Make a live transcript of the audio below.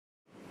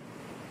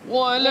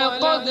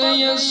وَلَقَدْ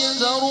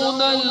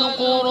يَسَّرْنَا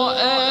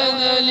الْقُرْآنَ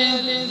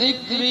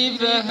لِلذِّكْرِ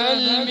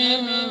فَهَلْ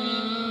مِن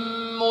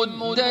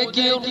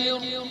مُدَّكِرٍ.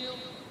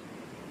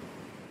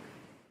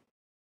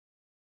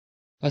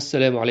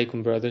 Assalamu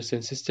alaikum brothers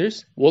and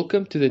sisters.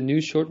 Welcome to the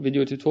new short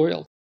video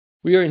tutorial.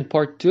 We are in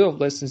part 2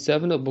 of lesson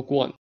 7 of book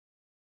 1.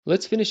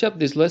 Let's finish up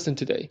this lesson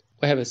today.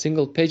 We have a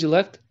single page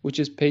left, which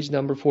is page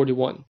number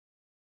 41.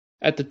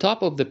 At the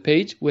top of the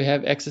page we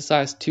have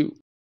exercise 2.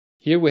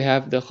 Here we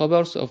have the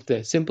khabars of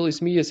the simple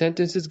ismiya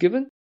sentences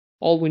given.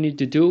 All we need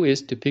to do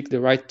is to pick the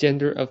right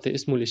gender of the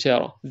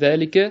ismul-isharah,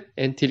 dhalika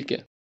and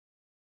tilka.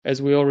 As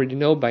we already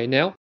know by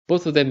now,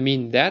 both of them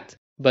mean that,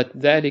 but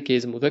dhalika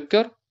is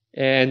mudhakkar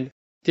and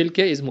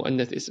tilka is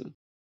muannath ism.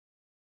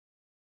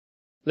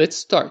 Let's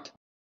start.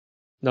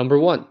 Number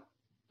 1.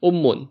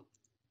 Ummun,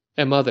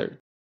 a mother.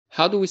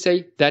 How do we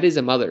say that is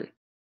a mother?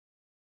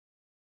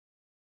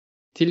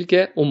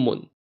 Tilka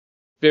ummun.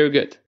 Very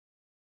good.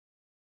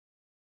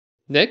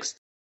 Next,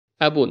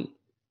 abun,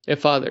 a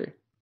father.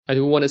 And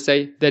we want to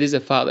say that is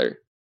a father.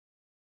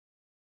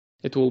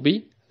 It will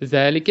be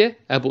dhalika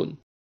abun.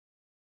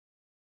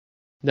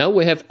 Now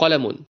we have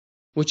qalamun,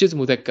 which is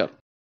mudhakkar.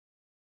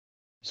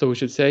 So we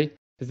should say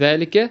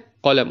dhalika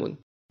qalamun.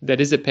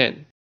 That is a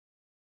pen.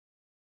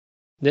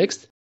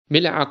 Next,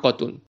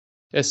 mil'aqatun,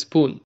 a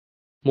spoon,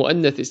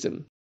 muannath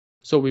ism.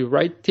 So we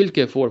write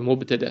tilka for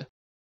mubtada.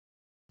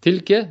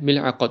 Tilka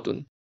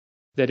mil'aqatun.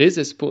 That is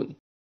a spoon.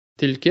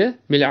 Tilka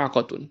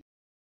mil'aqatun.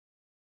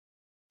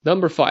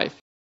 Number 5.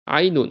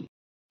 Aynun,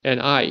 an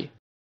eye.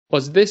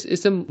 Was this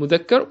ism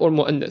mudhakkar or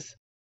muannath?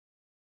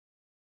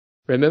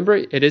 Remember,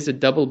 it is a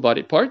double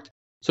body part,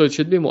 so it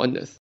should be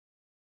muannath.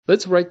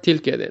 Let's write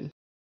tilka then.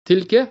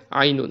 Tilka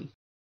aynun.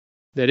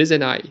 That is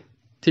an eye.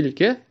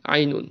 Tilka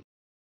aynun.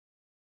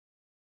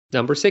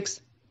 Number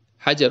 6.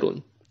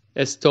 Hajarun,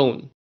 a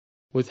stone.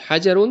 With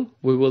hajarun,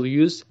 we will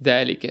use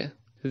dhalika.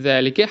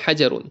 Dhalika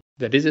hajarun.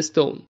 That is a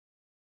stone.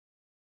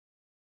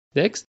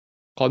 Next,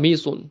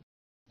 qamisun,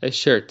 a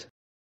shirt.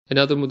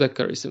 Another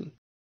mudhakkar ism.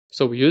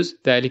 So we use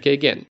dhalika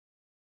again.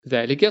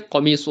 Dhalika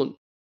qamisun.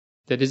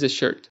 That is a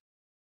shirt.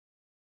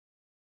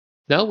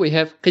 Now we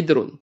have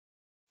qidrun.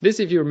 This,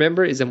 if you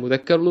remember, is a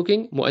mudhakkar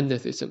looking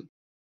muannath ism.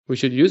 We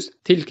should use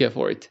tilka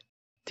for it.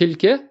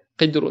 Tilka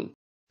qidrun.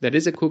 That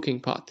is a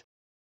cooking pot.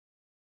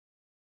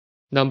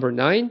 Number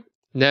 9.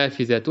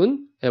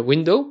 Nafidatun, a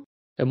window.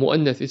 A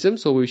muannath ism,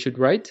 so we should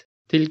write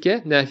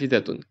tilka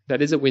nafidatun.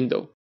 That is a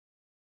window.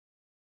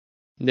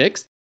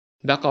 Next,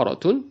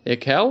 baqaratun, a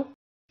cow.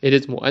 It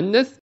is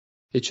muannath.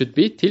 It should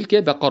be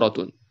tilka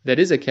baqaratun. That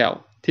is a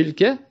cow.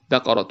 Tilka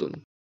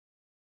baqaratun.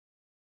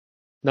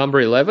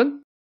 Number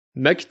 11.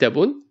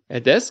 Maktabun, a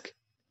desk.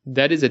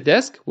 That is a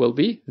desk will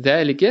be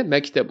dhalika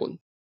maktabun.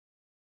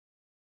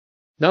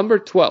 Number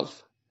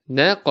 12.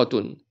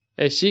 Naqatun,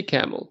 a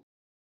she-camel.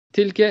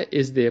 Tilka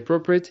is the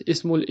appropriate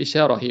ismul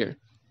ishara here.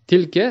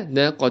 Tilka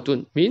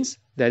naqatun means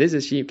that is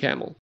a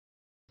she-camel.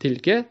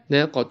 Tilka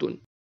naqatun.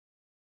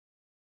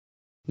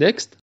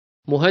 Next,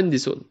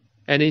 muhandisun,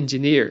 an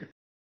engineer.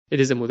 It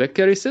is a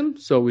mudhakkar ism,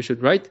 so we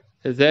should write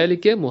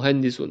dhalika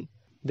muhandisun.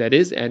 That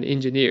is an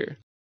engineer.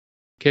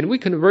 Can we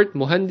convert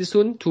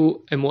muhandisun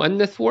to a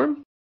muannath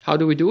form? How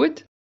do we do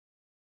it?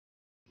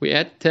 We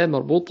add ta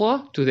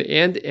marbuta to the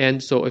end,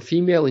 and so a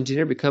female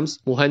engineer becomes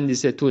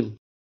muhandisatun.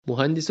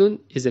 Muhandisun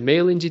is a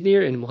male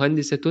engineer and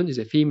muhandisatun is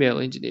a female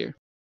engineer.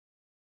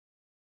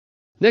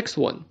 Next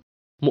one,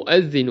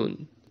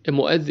 mu'adhinun, a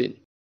mu'adhin.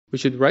 We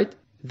should write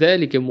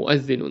dhalika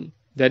mu'adhinun.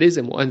 That is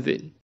a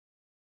mu'adhin.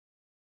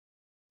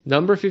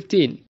 Number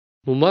 15.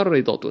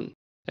 Mumarridatun,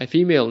 a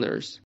female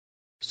nurse.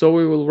 So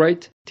we will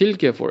write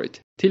tilka for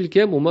it.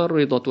 Tilka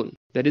mumarridatun.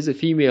 That is a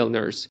female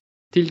nurse.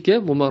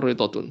 Tilka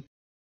mumarridatun.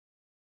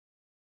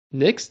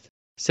 Next,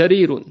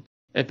 sarirun,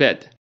 a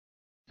bed.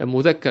 A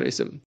mudhakkar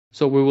ism.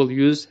 So we will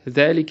use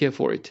dhalika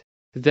for it.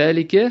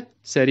 Dhalika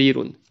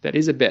sarirun. That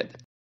is a bed.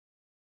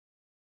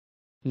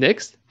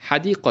 Next,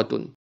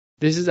 hadiqatun.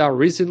 This is our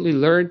recently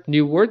learned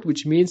new word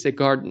which means a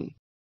garden.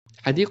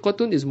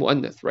 Hadiqatun is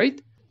muannath,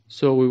 right?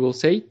 So we will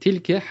say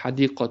tilka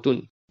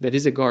hadiqatun. That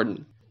is a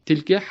garden.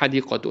 Tilka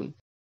hadiqatun.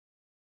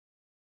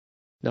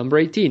 Number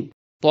 18.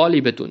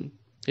 Talibatun.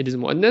 It is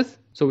muannath,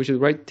 so we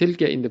should write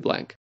tilka in the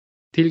blank.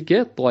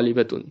 Tilka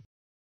talibatun.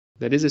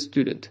 That is a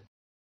student.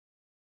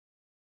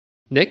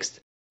 Next,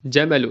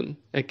 jamalun,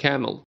 a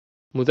camel.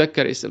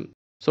 Mudhakkar ism.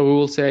 So we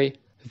will say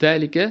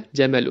dhalika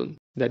jamalun.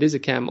 That is a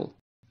camel.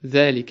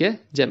 Dhalika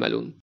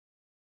jamalun.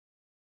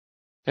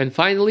 And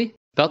finally,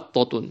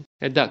 battatun,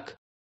 a duck.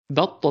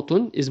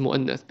 Battatun is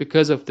muannath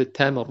because of the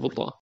ta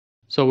marbuta.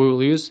 So we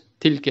will use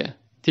tilka.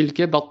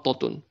 Tilka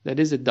battatun. That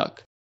is a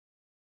duck.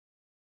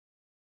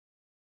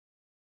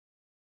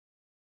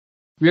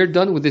 We are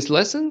done with this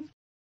lesson.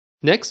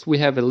 Next, we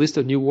have a list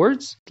of new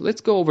words.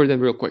 Let's go over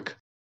them real quick.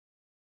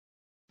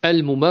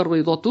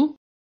 Al-mumarridatu,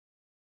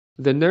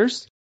 the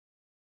nurse.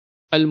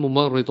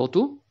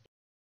 Al-mumarridatu.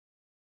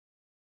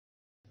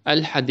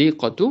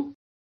 Al-hadiqatu,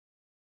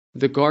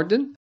 the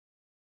garden.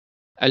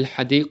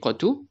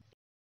 Al-hadiqatu.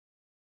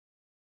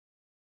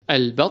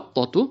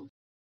 Al-battatu,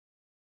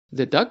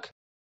 the duck.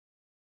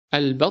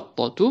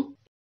 البطة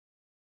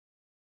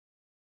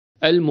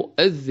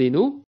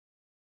المؤذن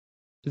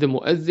the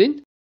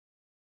مؤذن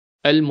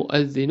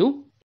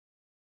المؤذن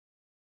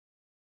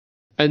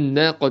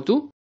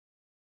الناقة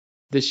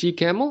the she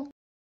camel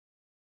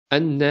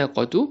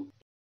الناقة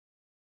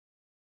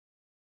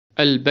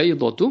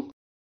البيضة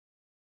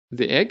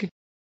the egg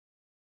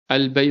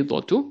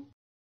البيضة.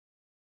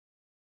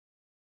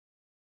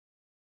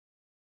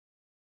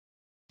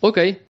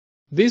 Okay,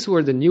 these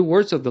were the new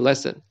words of the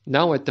lesson.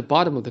 Now at the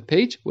bottom of the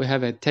page we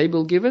have a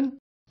table given.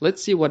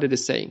 Let's see what it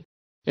is saying.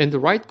 In the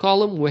right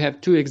column we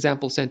have two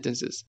example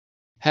sentences.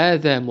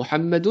 هذا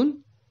محمد,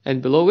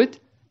 and below it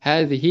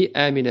هذه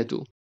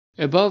آمنة.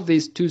 Above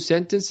these two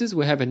sentences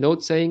we have a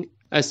note saying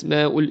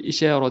أسماء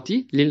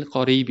الإشارة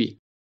للقريب.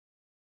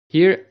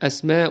 Here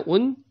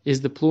أسماء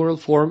is the plural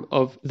form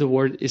of the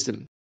word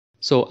ism.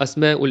 So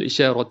أسماء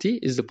الإشارة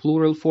is the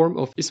plural form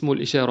of اسم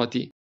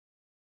الإشارة.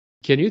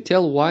 Can you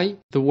tell why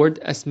the word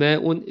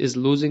أسماء is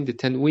losing the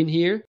tanween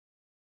here?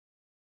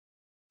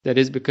 That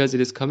is because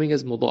it is coming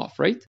as mudaf,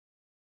 right?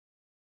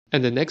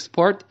 And the next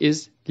part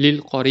is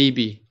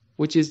للقريب,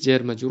 which is jar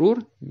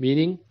majrur,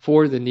 meaning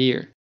for the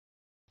near.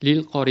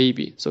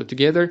 للقريب. So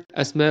together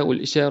أسماء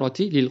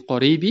الإشارة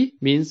للقريب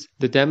means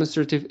the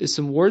demonstrative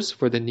ism words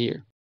for the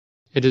near.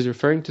 It is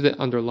referring to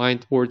the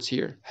underlined words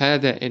here.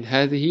 هذا and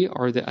هذه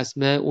are the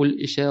أسماء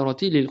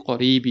الإشارة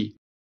للقريب,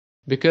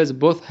 because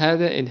both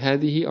هذا and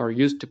هذه are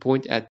used to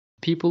point at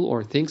people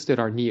or things that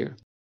are near.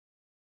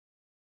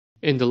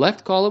 In the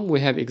left column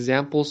we have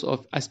examples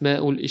of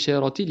أسماء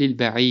الإشارة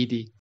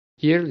للبعيد.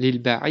 Here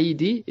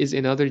للبعيد is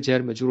another jar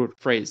majrur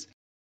phrase.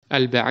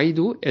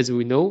 البعيد, as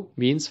we know,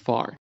 means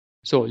far.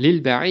 So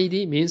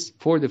للبعيد means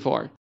for the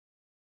far.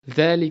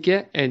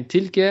 ذلك and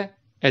تلك,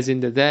 as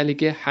in the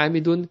ذلك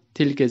حامد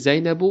تلك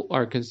زينب,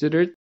 are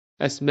considered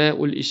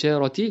أسماء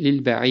الإشارة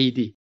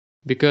للبعيد,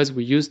 because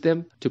we use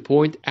them to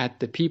point at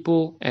the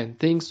people and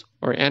things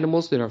or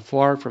animals that are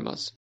far from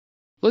us.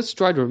 Let's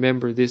try to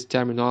remember this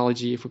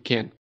terminology if we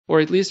can,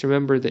 or at least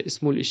remember the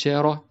Ismul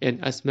Ishara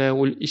and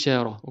Asma'ul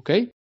Ishara,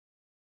 okay?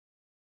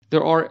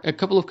 There are a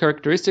couple of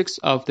characteristics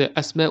of the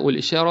Asma'ul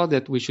Ishara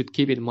that we should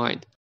keep in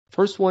mind.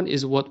 First one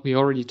is what we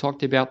already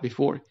talked about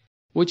before,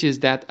 which is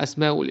that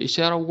Asma'ul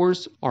Ishara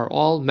words are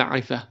all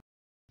ma'rifah.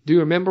 Do you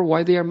remember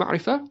why they are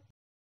ma'rifah?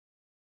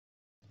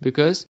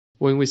 Because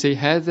when we say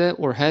هذا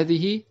or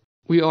هذه,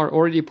 we are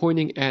already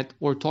pointing at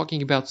or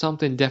talking about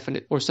something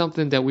definite or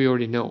something that we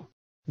already know.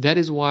 That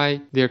is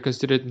why they are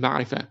considered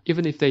ma'rifah,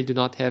 even if they do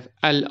not have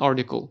al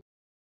article.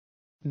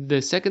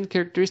 The second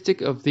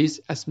characteristic of these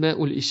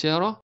Asma'ul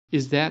Ishara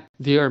is that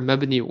they are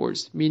mabni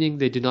words, meaning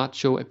they do not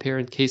show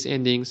apparent case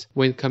endings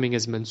when coming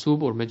as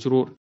mansub or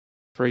majrur.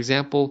 For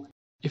example,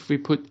 if we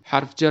put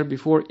harf jar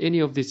before any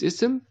of this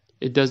ism,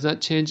 it does not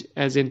change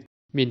as in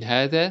min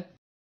hada,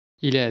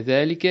 ila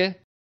dhalika,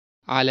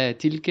 ala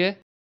tilka,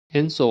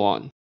 and so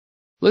on.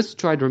 Let's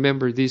try to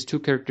remember these two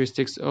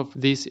characteristics of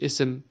this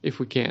ism if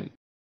we can.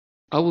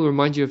 I will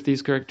remind you of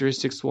these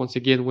characteristics once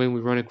again when we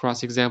run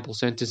across example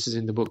sentences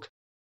in the book.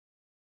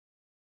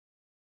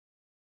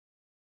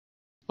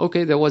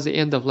 Okay, that was the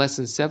end of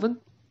lesson 7.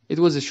 It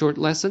was a short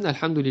lesson,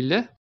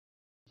 alhamdulillah.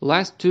 The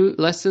last two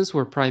lessons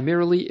were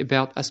primarily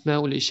about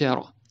Asma'ul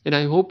Ishara, and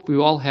I hope we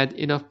all had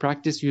enough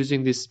practice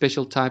using these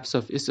special types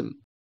of ism.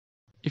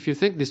 If you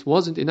think this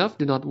wasn't enough,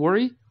 do not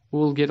worry. We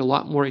will get a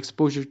lot more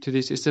exposure to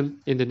this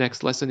ism in the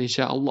next lesson,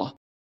 inshallah.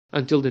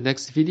 Until the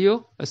next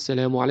video,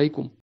 Assalamu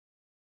alaikum.